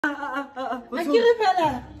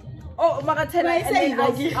Oh, Maratena, and then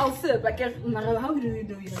I'll sip. Like, how do you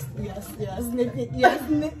do yes? Snippet, yes.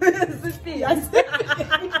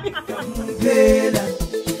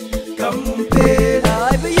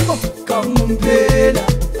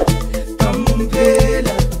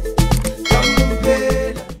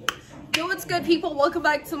 Yo, what's good, people? Welcome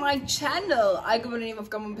back to my channel. I go by the name of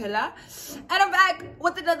Kamumpela, and I'm back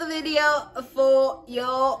with another video for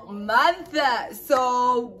your month.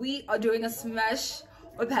 So we are doing a smash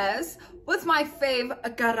or pass with my fave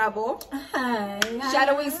Karabo. Hi.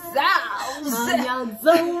 Shxdowingsoulz. How y'all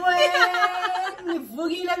doing?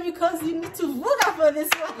 Because you need to voga for this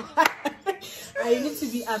one. You need to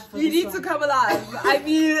be up for you this need one. to come alive. I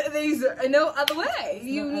mean, there's no other way.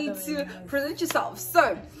 You need to present yourself.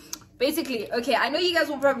 So basically, okay, I know you guys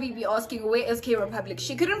will probably be asking, where is K Republic?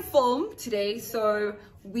 She couldn't film today, so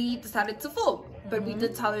we decided to film. But we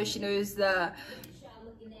did tell her she knows the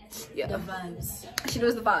vibes. She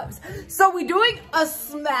knows the vibes. So we're doing a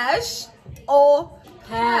smash or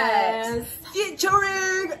pass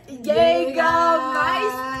featuring Jägermeister.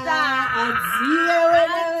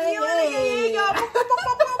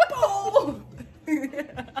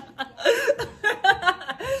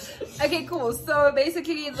 Okay, cool. So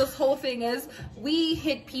basically this whole thing is we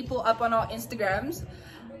hit people up on our Instagrams.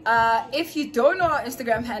 If you don't know our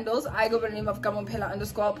Instagram handles, I go by the name of Kamumpela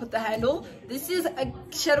 _ I'll put the handle. This is a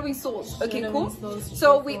Shxdowingsoulz. Okay, cool.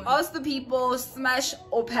 So we asked the people, smash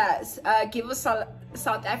or pass. Give us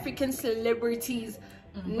South African celebrities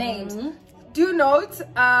names. Do note,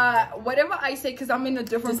 whatever I say, because I'm in a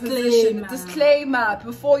different position. Disclaimer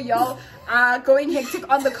before y'all going hectic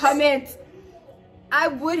on the comments. I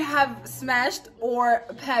would have smashed or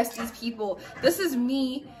passed these people. This is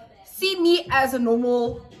me. See me as a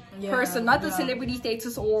normal person, not the celebrity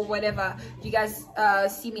status or whatever you guys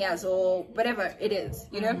see me as, or whatever it is,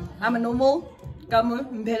 you know. I'm a normal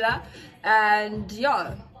Kamumpela, and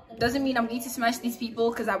yeah, doesn't mean I'm going to smash these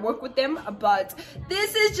people because I work with them, but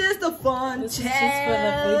this is just a fun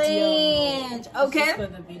challenge. Okay, for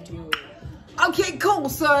the video. Okay, cool.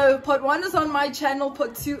 So part 1 is on my channel,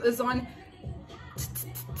 part 2 is on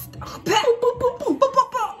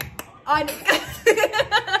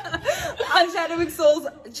on Shxdowingsoulz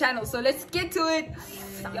channel. So let's get to it.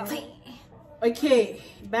 Okay,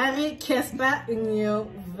 Barry Kespa in your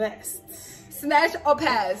vest. Smash or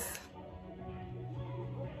pass?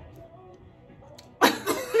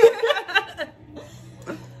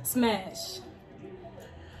 Smash.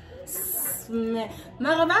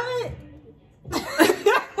 Maravare.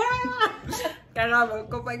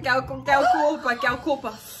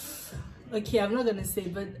 Okay, I'm not gonna say,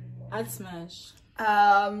 but I'd smash.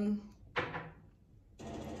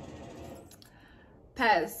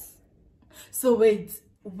 Pass. So wait,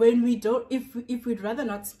 when we don't, if we'd rather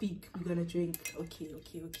not speak, we're gonna drink. Okay.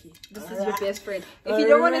 This is your best friend. If you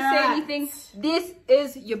don't want to say anything, this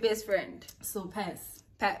is your best friend. So pass.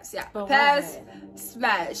 Pass, yeah. But pass, why?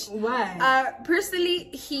 smash. Why? Personally,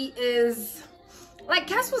 he is like,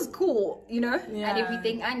 Cass was cool, you know, and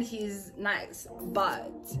everything, and he's nice,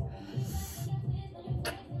 but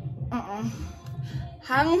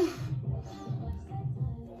hang.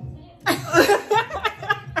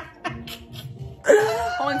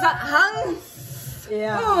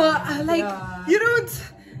 You don't,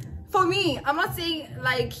 for me, I'm not saying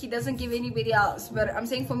like he doesn't give anybody else, but I'm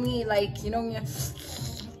saying for me, like, you know,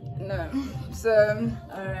 no. So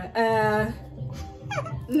all right,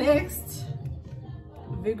 next,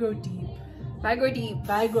 Vigor Deep.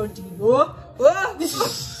 Oh.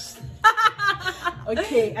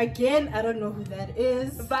 Okay, again, I don't know who that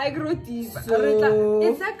is. Vigor Deep. So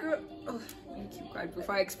it's that girl. Oh, keep quiet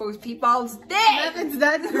before I expose people's dead. It's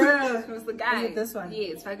that girl. It was the guy. Is it this one?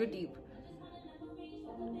 Yeah, it's Vigor Deep.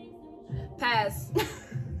 Pass.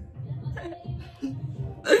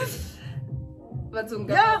 What's on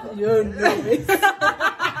yeah. You know it.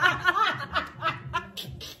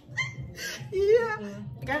 Yeah.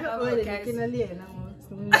 Guys,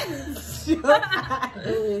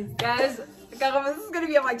 this is gonna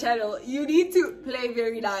be on my channel. You need to play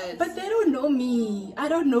very nice. But they don't know me. I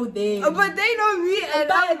don't know them. But they know me,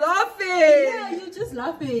 and I'm laughing. Yeah, you're just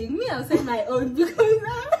laughing. Me, I'll say my own because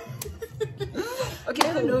okay,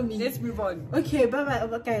 they don't know me. Let's move on. Okay, bye bye.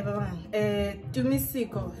 Okay, bye bye.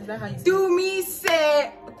 Tumiseko. Is that how you say?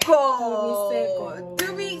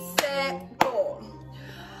 Tumiseko.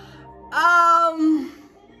 I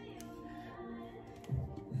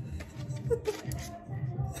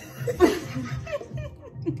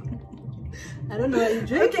don't know what you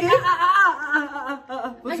drink. Okay.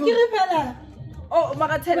 Oh,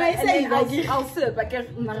 Maratela, Why and say then like- I'll sip. I guess.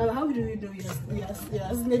 Mara, how do we know yes,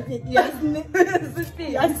 snippet, yes,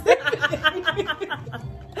 Sipping. yes.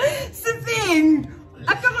 Sipping.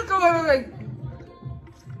 I can't go away.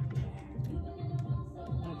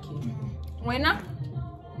 Okay. Winner?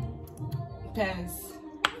 Pass.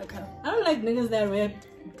 Okay. I don't like niggas that wear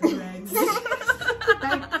durags.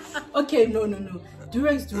 Like, okay, no.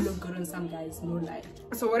 Durags do look good on some guys, no lie.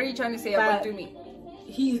 So what are you trying to say But about Dumi?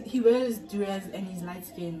 He wears durags and he's light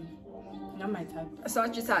skinned. Not my type. It's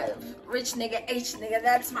not your type. Rich nigga, H nigga,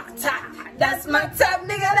 that's my type. That's my type,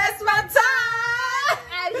 nigga, that's my type.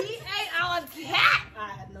 And he ain't our type.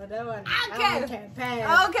 No, that one. Okay. Okay,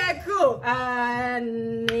 pass. Okay, cool.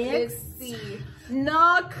 Next. Let's see.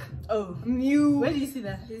 Knock. Oh. Mew. Where do you see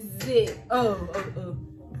that? Zip. Oh.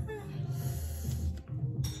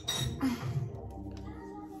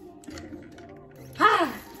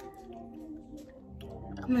 Ha!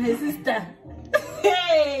 My sister.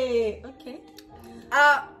 Hey! Okay.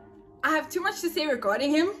 I have too much to say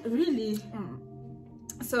regarding him. Really?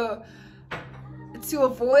 So, to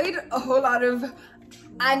avoid a whole lot of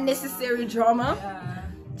unnecessary drama,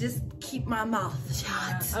 just keep my mouth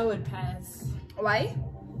shut. I would pass. Why?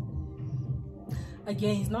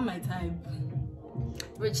 Again, he's not my type.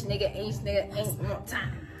 Rich nigga, H nigga, ain't no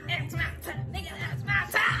time. It's my time, nigga, that's my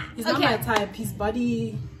time. He's not my type. His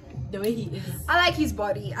body, the way he is. I like his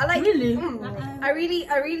body. I like. Really?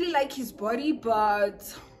 I really like his body,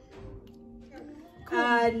 but.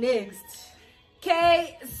 Next.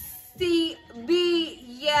 KCB,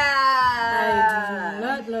 yeah. I do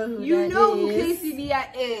not know who you that know who is. KCB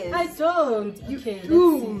is. I don't. Okay,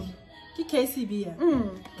 do. let's see. KCB.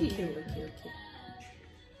 Okay.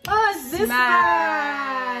 Oh, it's this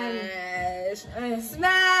Smash. one.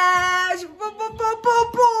 Smash. Boom, boom, boom, boom,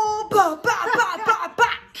 boom. Ba, ba, ba, ba, ba.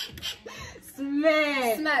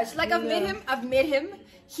 Smash. Smash. Like I've met him.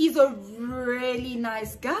 He's a really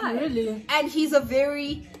nice guy. Really? And he's a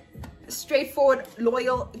very straightforward,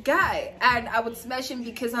 loyal guy. And I would smash him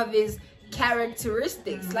because of his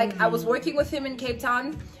characteristics. Like I was working with him in Cape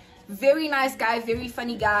Town. Very nice guy, very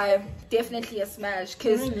funny guy. Definitely a smash.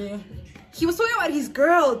 Cause he was talking about his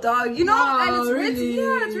girl, dog. You know, Oh, and it's really?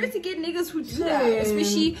 it's rare to get niggas who do that,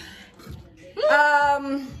 especially a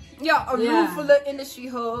room full of industry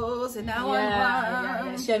hoes, and now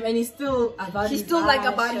I'm Shem, and he's still about he's his still like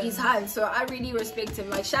eyes, about Shem. his hand, so I really respect him.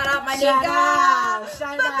 Like shout out my Shout nigga. out,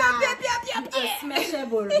 shout out. You are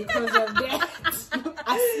smashable because of that.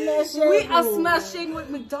 We are smashing with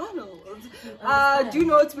McDonald's. Do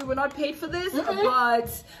note we were not paid for this, but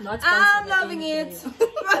Not I'm sponsored loving by it.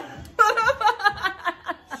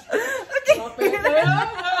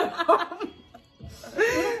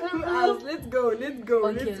 Let's go.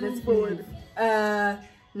 Okay, let's move forward.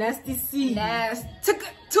 Nasty C. Nasty. Took it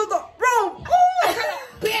to the room.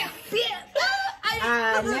 Nasty.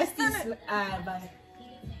 Bye.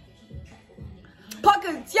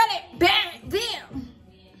 Pockets, yell it, bam, bam.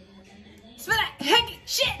 Smell like hanging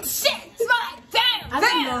shit. Smell like damn. I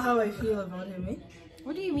don't know how I feel about him, eh?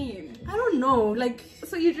 What do you mean? I don't know. Like,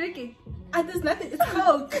 So you're drinking? there's nothing. It's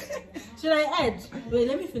Coke. Should I add? Wait,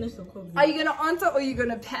 let me finish the Coke. Are you gonna answer or are you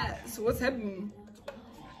gonna pass? What's happening?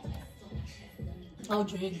 I'll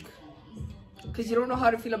drink. Because you don't know how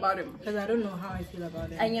to feel about him. Because I don't know how I feel about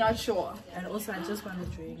him. And you're not sure. And also, I just want to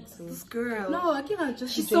drink. So. This girl. No, I cannot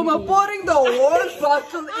just. She's be so drinking. pouring the whole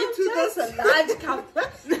bottle into just- this large cup.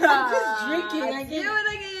 I'm just drinking. I Give it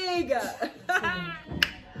a gig.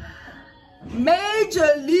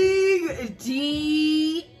 Major League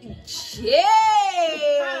DJ.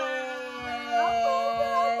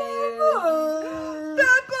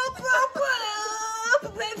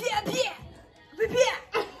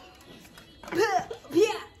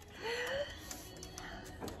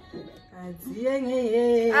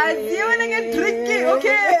 Drinking,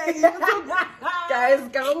 okay. Guys,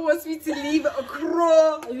 Garo wants me to leave a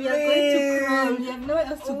crow. We are going to crawl. We have nowhere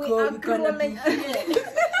else to We go. are We're gonna be crawling. here.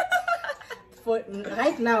 For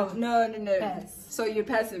right now, No. Pass. So you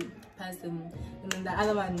pass him. pass him. And then the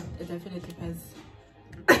other one, definitely pass.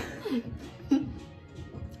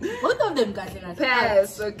 Both of them got it.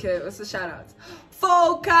 Pass. Okay, what's the shout out?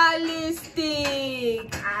 Focalistic.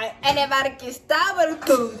 And if I can stop it,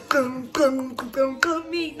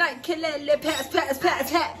 midnight killer, pass.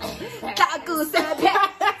 Taco said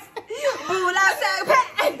pass. Bula said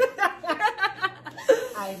pass.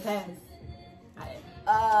 I pass.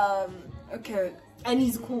 Okay. And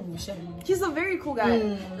he's cool, Shem. He's a very cool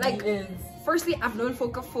guy. Like, he is. firstly, I've known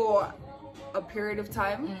Foka for a period of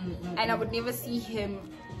time, and I would never see him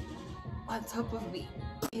on top of me.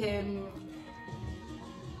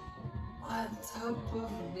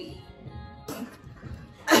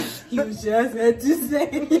 You just had to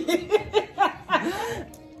say.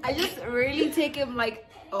 I just really take him like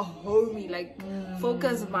a homie, like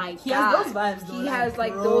Focus my He guy. has those vibes though. He has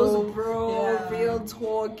like bro. those bro, Yeah. real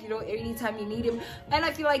talk, you know, anytime you need him. And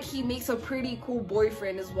I feel like he makes a pretty cool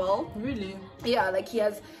boyfriend as well. Really? Yeah, like he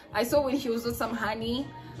has, I saw when he was with some honey,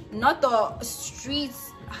 not the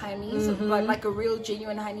streets honeys, but like a real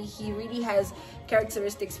genuine honey. He really has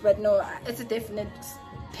characteristics, but no, it's a definite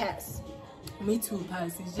pass. Me too,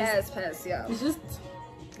 pass. He's just, Pass, yeah. he's just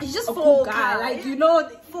He's just a full cool guy. Like, you know,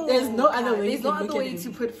 there's no other way. There's no other way to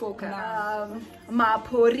put Foka.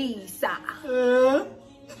 Maporisa.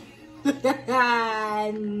 No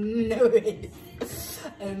ways.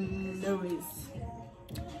 No ways.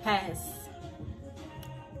 Pass.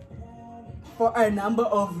 For a number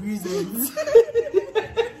of reasons.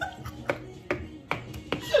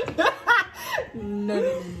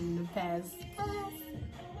 No, pass.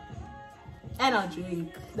 And I'll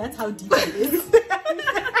drink. That's how deep it is.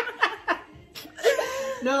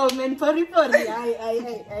 No, man, pori.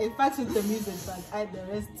 I fucks with the music, but the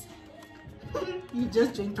rest. You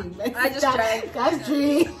just drinking. Like, I just drank. Guys,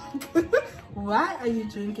 drink. Why are you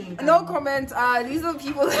drinking? No comment. These are the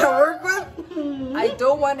people that I work with. I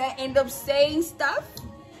don't want to end up saying stuff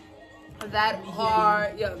that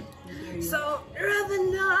are so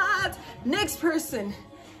rather not. Next person,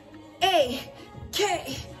 A.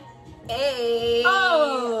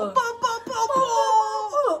 Oh.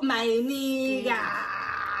 My nigga.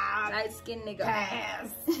 Light skin nigga. Pass.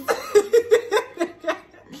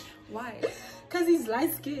 Why? Cause he's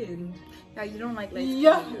light skinned. Yeah, you don't like light skin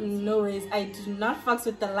Yeah, niggas. no ways. I do not fucks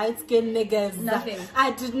with the light skinned niggas. Nothing.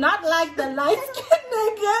 I do not like the light skinned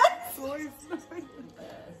niggas.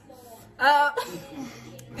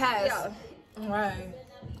 Pass. Yeah. Why?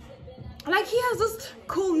 Like he has this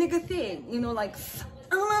cool nigga thing, you know, like he's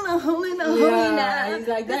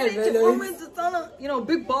like that, you know,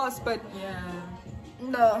 big boss, but yeah.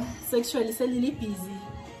 no. Sexually, so really busy.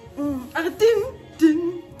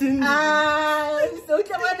 So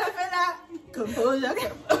come on, fella. Composure.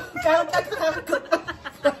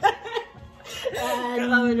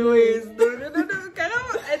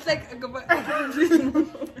 It's like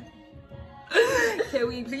can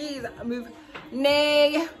we please move?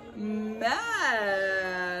 Nay, Mabs.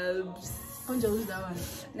 Who's that one?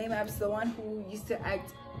 Nay, Mabs, the one who used to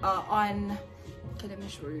act on. Okay, let me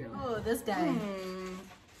show you. Oh, this guy.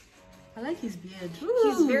 I like his beard.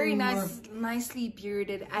 He's very nicely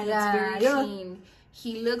bearded, and it's very clean.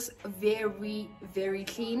 He looks very, very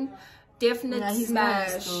clean. Definite he's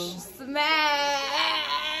smash. nice, though.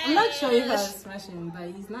 Smash. I'm not sure if I smash him, but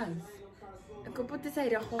he's nice.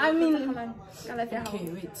 I mean, okay,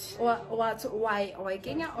 wait. Why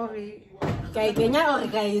Kenya or Kay Kenya or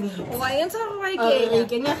kay why enter why Kenya?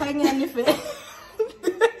 Kenya? Kenya kanya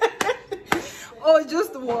Or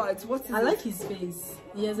just what? What's I like his face.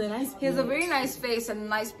 He has a nice beard. He has a very nice face and a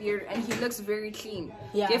nice beard, and he looks very clean.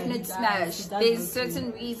 Yeah, definite smash. He does There's look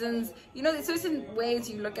certain reasons, you know, there's certain ways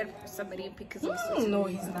you look at somebody because of no,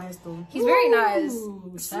 he's nice though. He's very nice.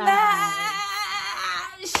 Smash!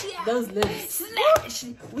 Yeah. Those lips. Smash!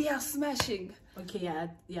 We are smashing. Okay, I'd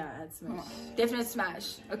smash. Definite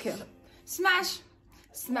smash. Okay. Smash.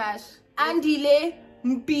 Smash. Andile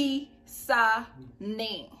mpi sa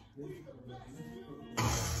ne.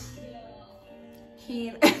 He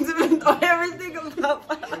intimate on everything about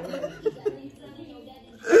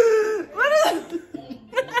what is it?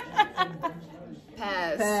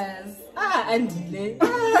 Pass. Andile.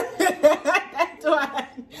 That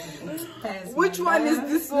one. Pass. Which one is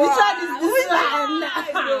this one? Which one is this one?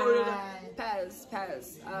 No. Pass.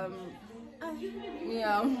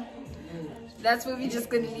 Yeah. That's where we're just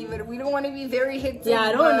gonna leave it. We don't want to be very hectic. Yeah,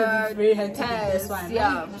 I don't want to be very hectic pass. with this one.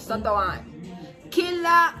 Yeah, start the one.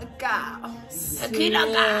 Killer cow.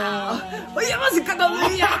 Killer cow. Oh, you must cut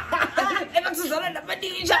on me. And I'm just on the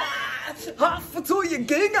Madija. Half to your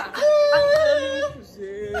gang.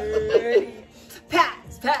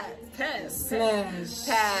 Pass. Smash.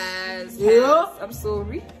 I'm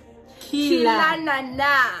sorry. Kila.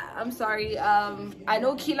 Nana. I'm sorry. I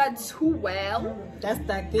know Kila too well. That's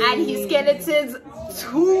the thing. And his skeletons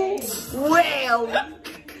too well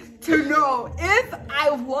to know if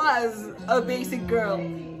I was a basic girl,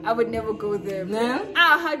 I would never go there. No?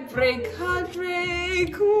 Heartbreak.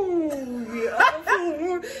 Ooh,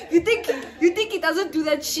 yeah. You think he doesn't do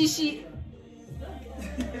that shishi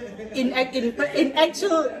in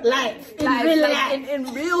actual life, in real life,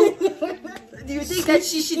 in real? Do you think that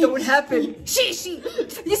shishi don't happen? Shishi.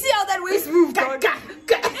 You see how that waist move, dog?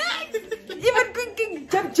 Even cooking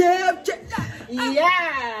jab.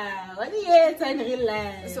 Yeah. What is in real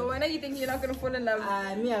life? So when are you thinking you're not gonna fall in love?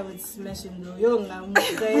 Me, I would smash him though. Yo,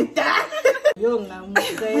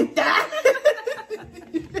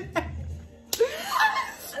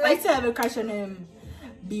 I used to have a crush on him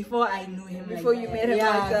before I knew him. Before like you that. met him,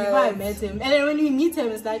 yeah, like before I met him. And then when we meet him,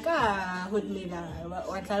 it's like hood nigga.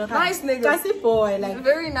 Nice nigga. Classy boy, like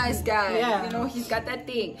very nice guy. Yeah. You know, he's got that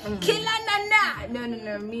thing. Killer nana.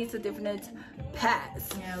 No, me it's a different pass.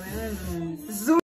 Yeah, we don't know. Zoom.